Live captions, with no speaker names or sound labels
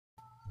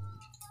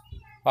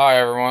Hi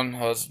everyone,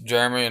 it's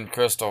Jeremy and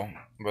Crystal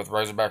with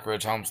Razorback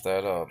Ridge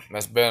Homestead.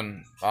 It's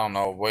been, I don't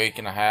know, a week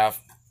and a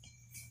half,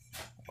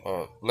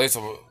 at least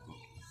a week,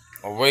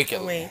 A week.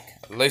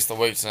 at least a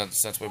week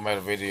since we made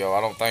a video.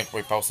 I don't think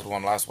we posted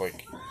one last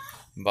week,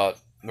 but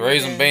the We've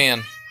reason been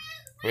being,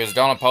 we was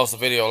gonna post a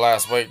video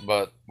last week,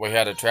 but we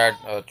had a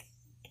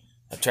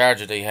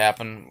tragedy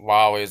happen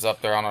while we was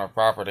up there on our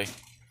property.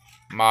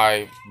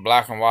 My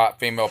black and white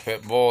female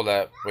pit bull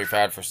that we've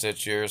had for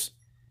 6 years,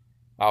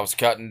 I was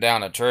cutting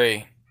down a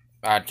tree.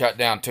 I had cut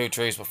down two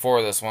trees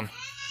before this one,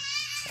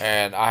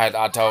 and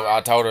I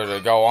told her to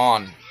go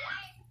on.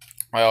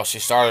 Well, she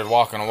started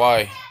walking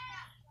away,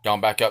 going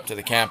back up to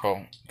the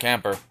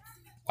camper.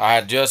 I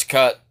had just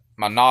cut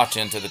my notch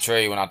into the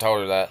tree when I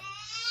told her that.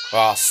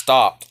 Well, I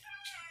stopped.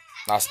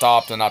 I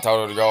stopped and I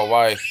told her to go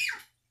away.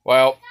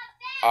 Well,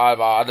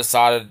 I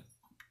decided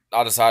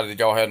to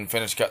go ahead and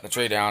finish cutting the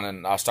tree down,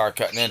 and I started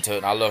cutting into it.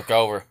 And I look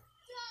over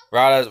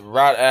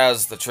right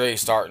as the tree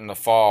starting to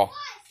fall.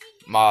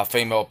 My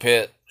female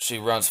pit, she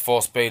runs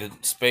full speed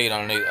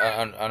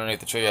underneath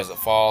the tree as it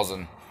falls,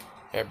 and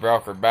it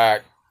broke her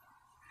back.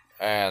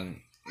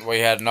 And we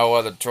had no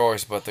other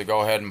choice but to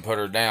go ahead and put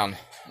her down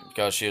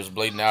because she was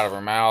bleeding out of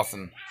her mouth,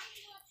 and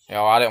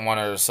I didn't want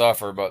her to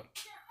suffer. But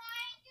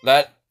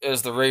that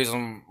is the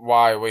reason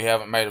why we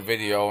haven't made a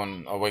video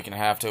in a week and a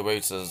half, 2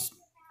 weeks. Is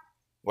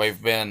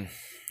we've been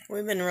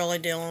we've been really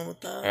dealing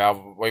with that. yeah,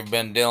 we've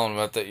been dealing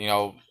with it.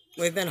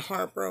 We've been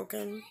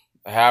heartbroken.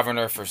 Having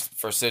her for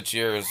 6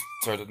 years.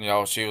 She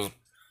was,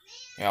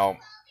 you know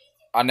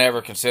I never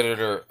considered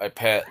her a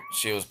pet.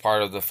 She was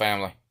part of the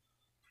family.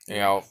 You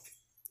know,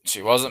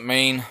 she wasn't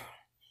mean.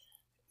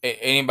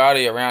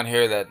 Anybody around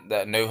here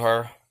that knew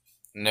her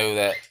knew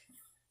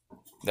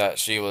that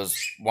she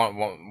was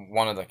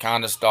one of the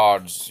kindest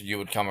dogs you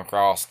would come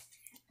across.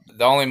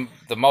 The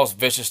most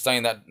vicious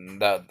thing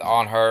that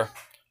on her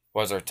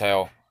was her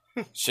tail.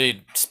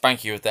 She'd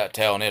spank you with that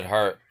tail and it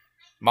hurt.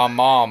 My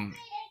mom,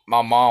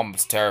 my mom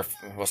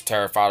was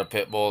terrified of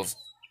pit bulls,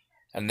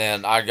 and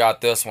then I got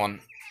this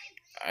one,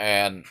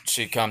 and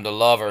she come to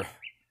love her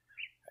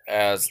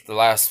as the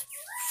last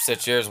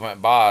 6 years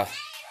went by.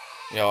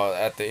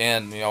 At the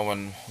end,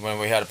 when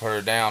we had to put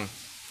her down,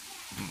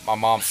 my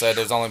mom said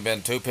there's only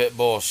been two pit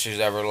bulls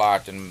she's ever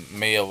liked, and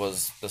Mia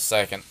was the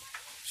second.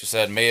 She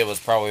said Mia was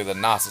probably the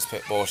nicest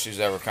pit bull she's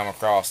ever come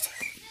across.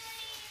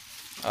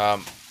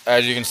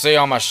 As you can see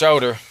on my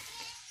shoulder,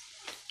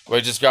 we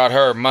just got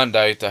her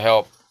Monday to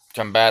help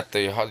combat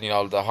the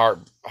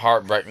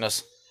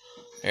heartbreakness.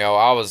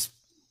 I was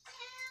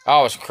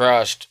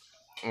crushed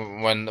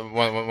when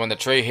the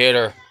tree hit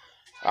her.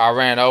 I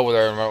ran over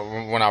there,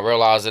 and when I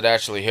realized it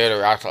actually hit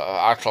her,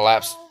 I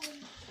collapsed.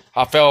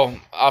 I fell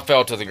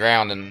to the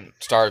ground and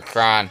started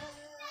crying.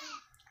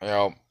 You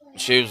know,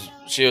 she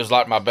was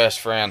like my best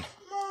friend.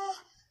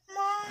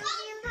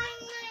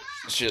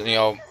 She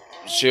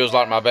was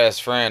like my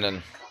best friend,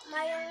 and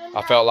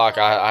I felt like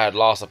I had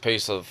lost a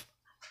piece of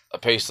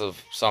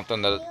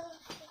something that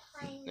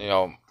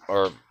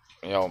or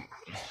you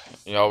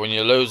know when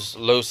you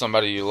lose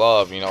somebody you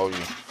love, you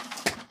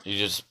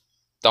just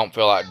don't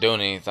feel like doing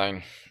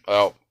anything.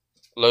 Well,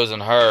 losing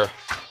her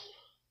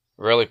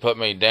really put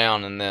me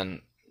down, and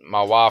then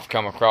my wife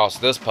come across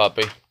this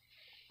puppy.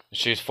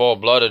 She's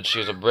full-blooded.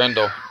 She's a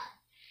brindle,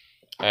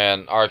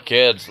 and our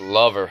kids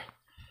love her.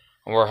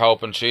 And we're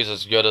hoping she's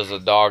as good as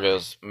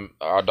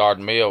our dog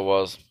Mia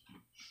was.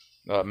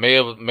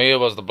 Mia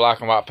was the black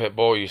and white pit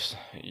bull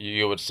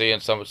you would see in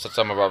some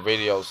of our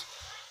videos.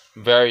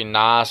 Very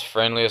nice,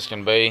 friendly as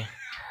can be.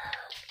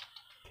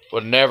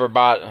 Would never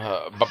bite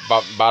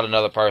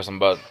another person,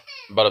 but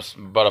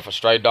if a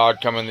stray dog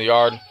come in the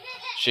yard,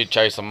 she'd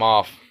chase them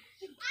off.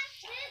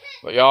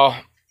 But y'all,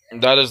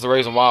 that is the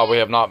reason why we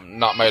have not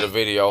made a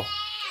video.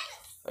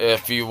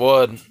 If you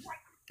would,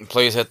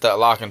 please hit that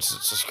like and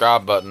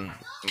subscribe button.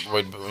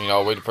 We'd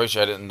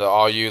appreciate it. And to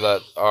all you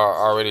that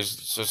are already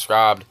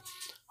subscribed,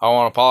 I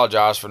want to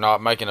apologize for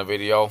not making a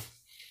video.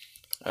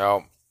 You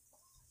know,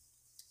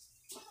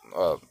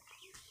 uh,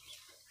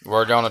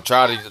 we're gonna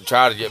try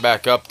to get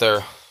back up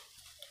there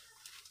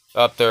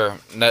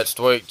next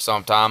week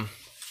sometime.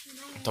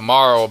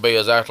 Tomorrow will be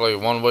exactly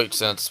 1 week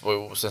since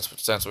we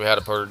had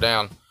to put her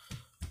down.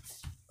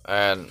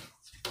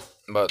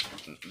 But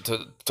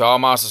to all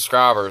my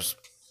subscribers,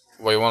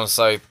 we want to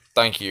say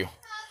thank you,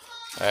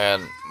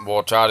 and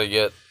we'll try to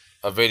get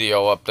a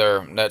video up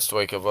there next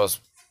week of us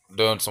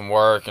doing some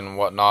work and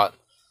whatnot.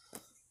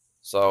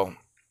 So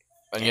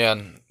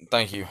again,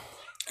 thank you.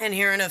 And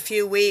here in a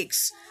few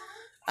weeks,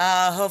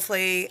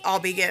 hopefully, I'll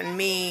be getting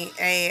me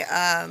a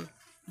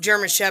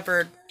German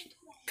Shepherd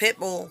pit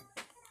bull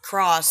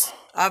cross.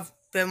 I've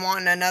been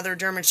wanting another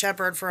German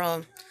Shepherd for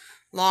a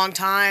long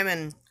time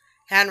and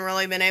hadn't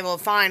really been able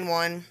to find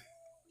one.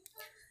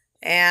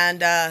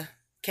 And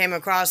came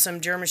across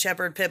some German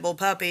Shepherd pit bull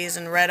puppies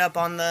and read up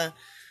on the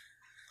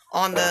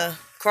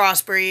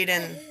crossbreed,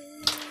 and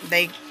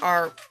they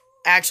are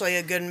actually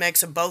a good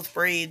mix of both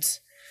breeds.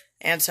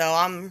 And so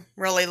I'm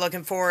really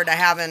looking forward to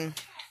having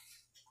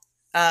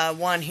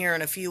one here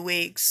in a few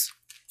weeks.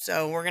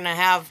 So we're going to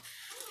have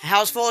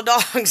house full of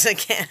dogs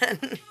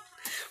again.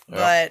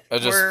 But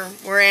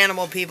we're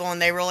animal people,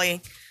 and they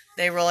really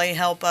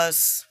help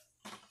us,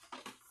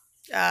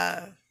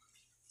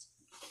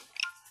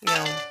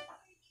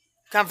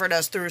 comfort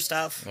us through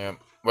stuff. Yeah,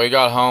 we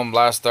got home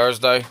last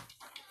Thursday.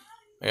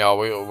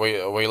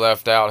 We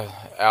left out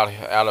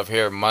of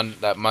here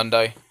that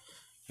Monday.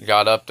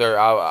 Got up there.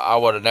 I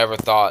would have never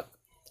thought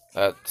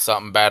that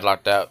something bad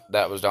like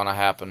that was gonna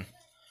happen.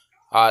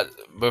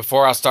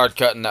 Before I started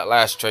cutting that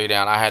last tree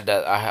down, I had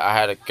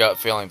a gut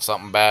feeling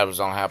something bad was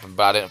gonna happen,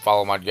 but I didn't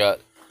follow my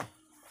gut.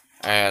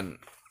 And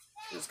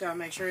just gotta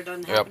make sure it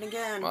doesn't happen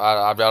again.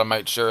 I've got to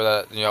make sure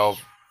that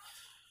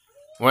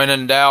when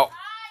in doubt,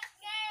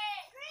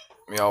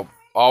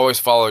 always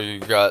follow your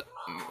gut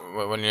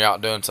when you're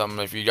out doing something.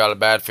 If you got a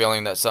bad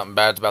feeling that something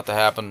bad's about to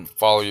happen,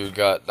 follow your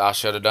gut. I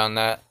should have done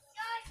that.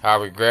 I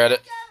regret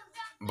it,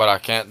 but I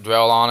can't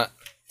dwell on it.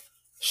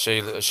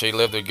 She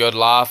lived a good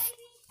life,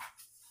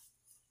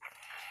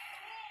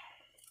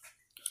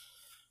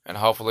 and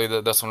hopefully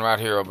this one right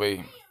here will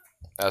be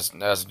as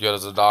good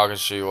as a dog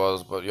as she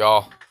was. But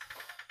y'all,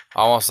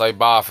 I want to say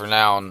bye for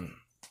now, and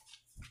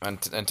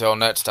until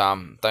next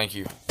time, thank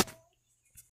you.